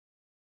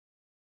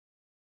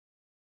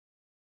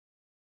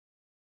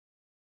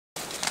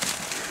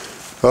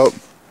Oh,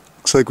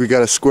 looks like we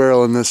got a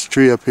squirrel in this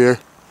tree up here.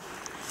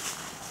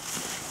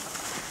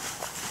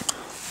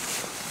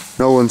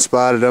 No one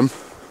spotted him. He's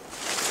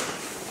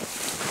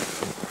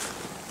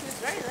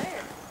right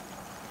there.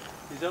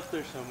 He's up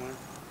there somewhere.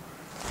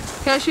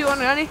 Can I shoot one,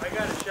 Ronnie? I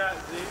got a shot,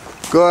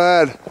 Z. Go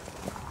ahead.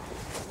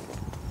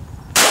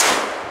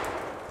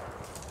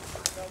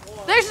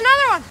 There's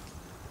another one!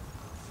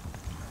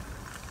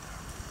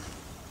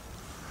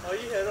 Oh,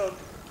 you hit him.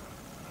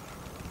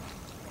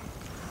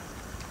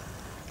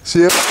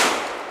 See him?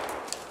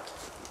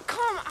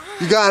 Come on!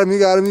 You got him, you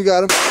got him, you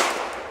got him.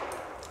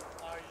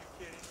 Are you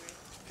kidding me?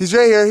 He's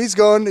right here, he's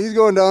going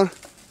down.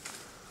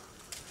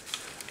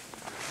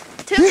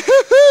 Two.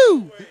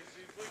 Woohoo! Wait,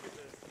 Z, look at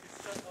this.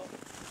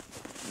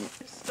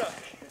 He's stuck.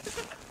 He's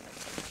stuck.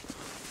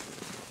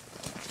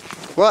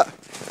 What?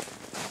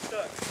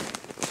 Stuck.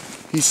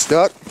 He's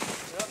stuck?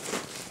 Yep.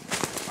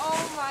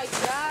 Oh my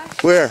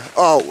gosh. Where?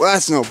 Oh,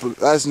 that's no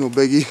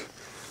biggie.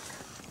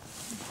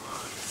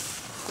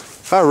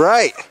 All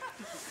right.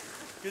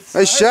 Good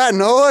Nice size. shot,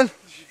 Nolan.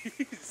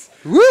 Jeez.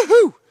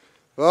 Woohoo!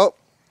 Well,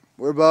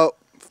 we're about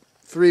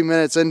 3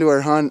 minutes into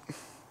our hunt.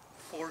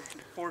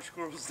 Four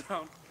squirrels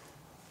down.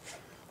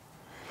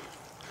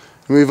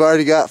 And we've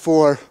already got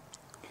 4.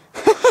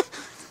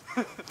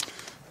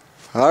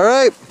 All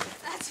right.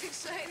 That's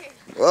exciting.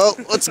 Well,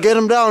 let's get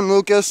him down,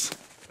 Lucas.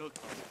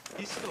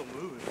 He's still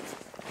moving.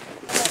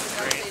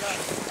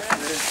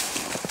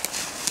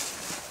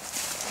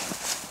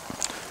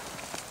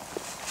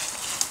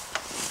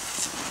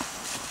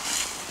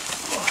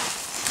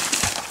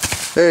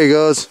 There he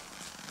goes.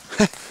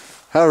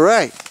 All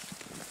right.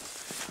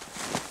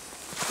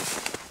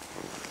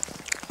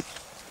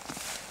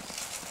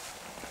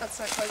 That's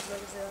not quite as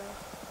big as the other one.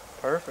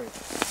 Perfect.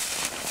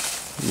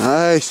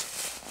 Nice.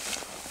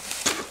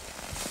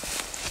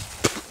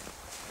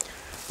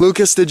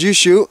 Lucas, did you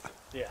shoot?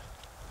 Yeah.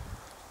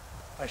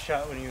 I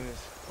shot when he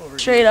was over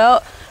Straight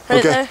out, right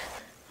Okay. there.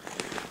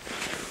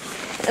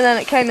 And then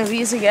it kind of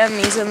V's again,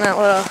 and he's in that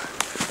little...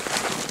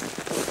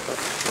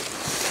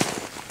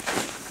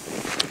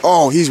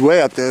 Oh, he's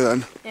way up there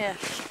then. Yeah.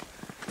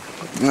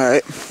 All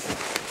right.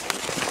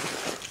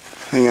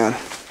 Hang on.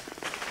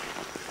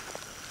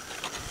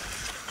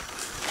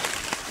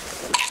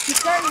 He's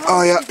starting to Oh,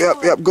 move, yep, he's yep,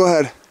 moving. yep. Go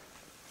ahead.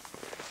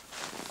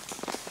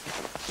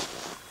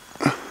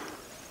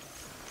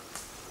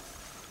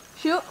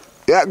 Shoot.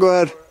 Yeah, go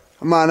ahead.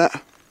 I'm on it.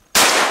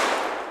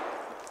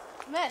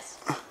 Miss.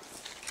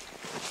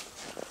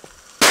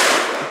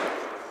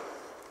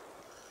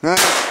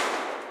 Nice.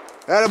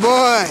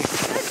 Attaboy.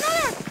 There's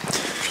another.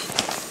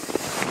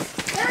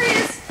 There he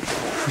is.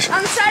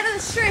 On the side of the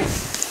street.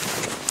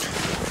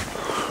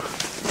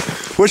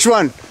 Which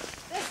one?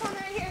 This one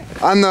right here.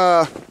 On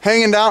the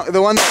hanging down,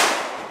 the one. There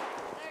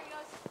he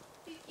goes.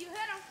 You hit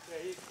him. Yeah,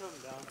 he's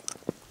coming down.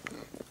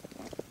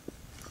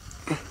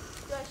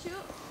 Do I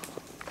shoot?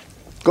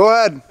 Go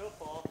ahead. He'll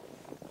fall.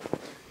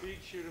 You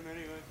can shoot him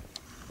anyway.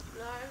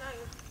 No, I'm not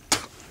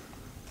gonna.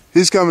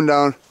 He's coming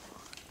down.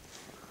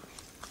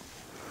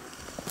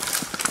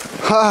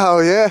 Oh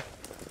yeah.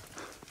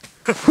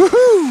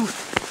 Woohoo!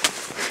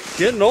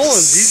 Get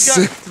Nolan's. He's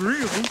got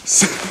 3 of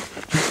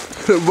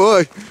them.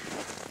 Boy,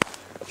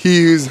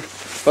 he's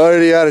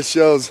already out of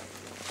shells.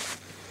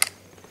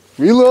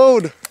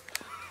 Reload.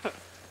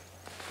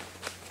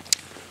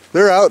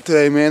 They're out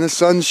today, man. The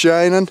sun's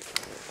shining.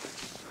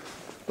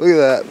 Look at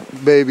that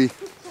baby.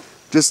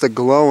 Just a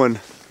glowing.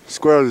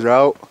 Squirrels are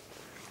out.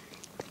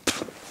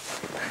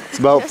 It's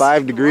about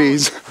 5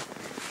 degrees.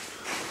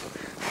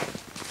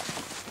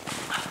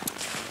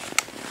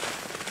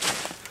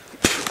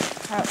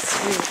 That's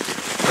sweet.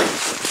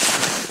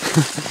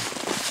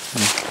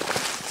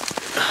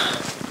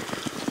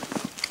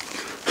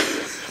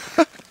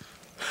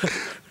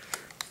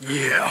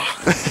 Yeah.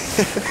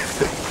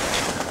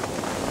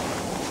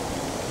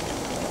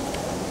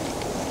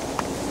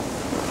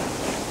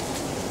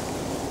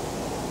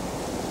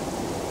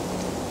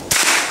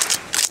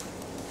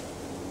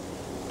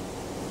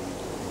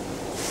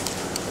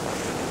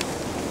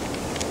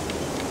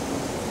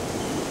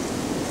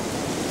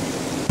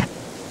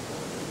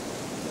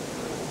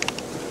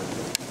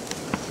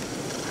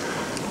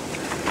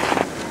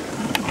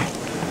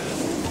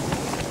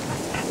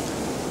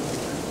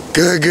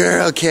 Good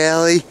girl,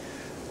 Callie.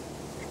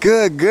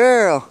 Good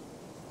girl.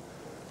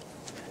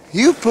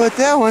 You put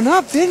that one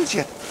up, didn't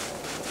you?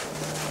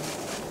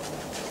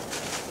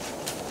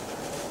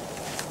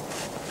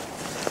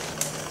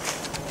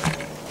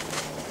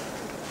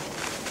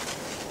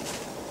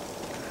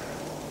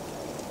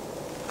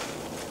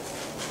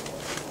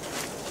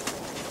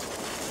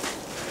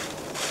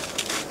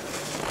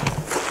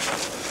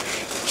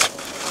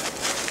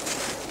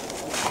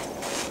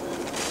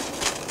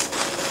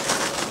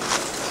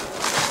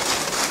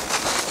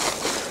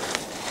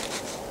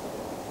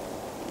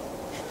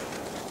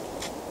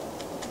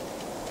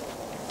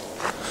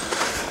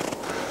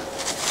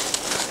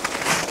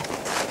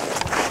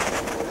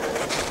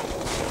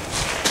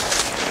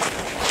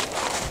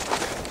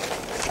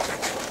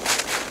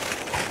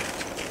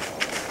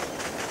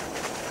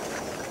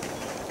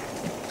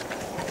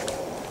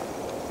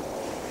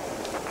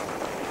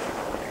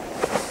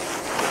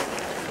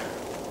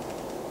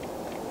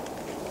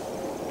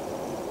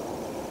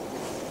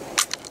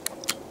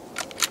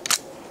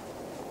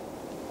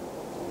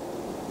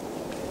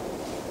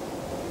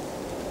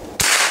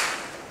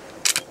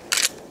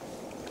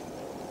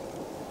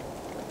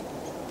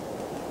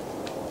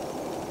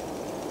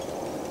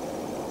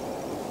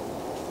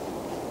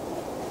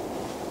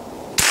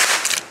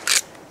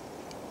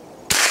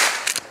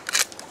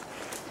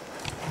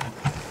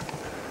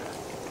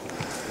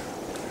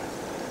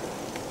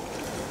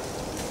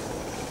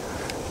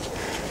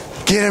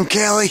 Get him,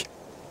 Kelly.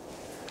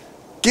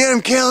 Get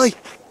him, Kelly.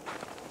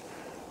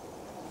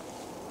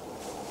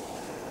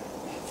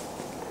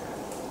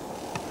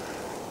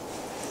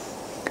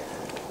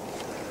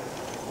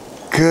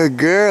 Good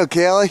girl,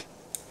 Kelly.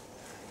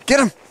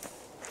 Get him.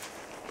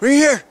 Bring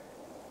here.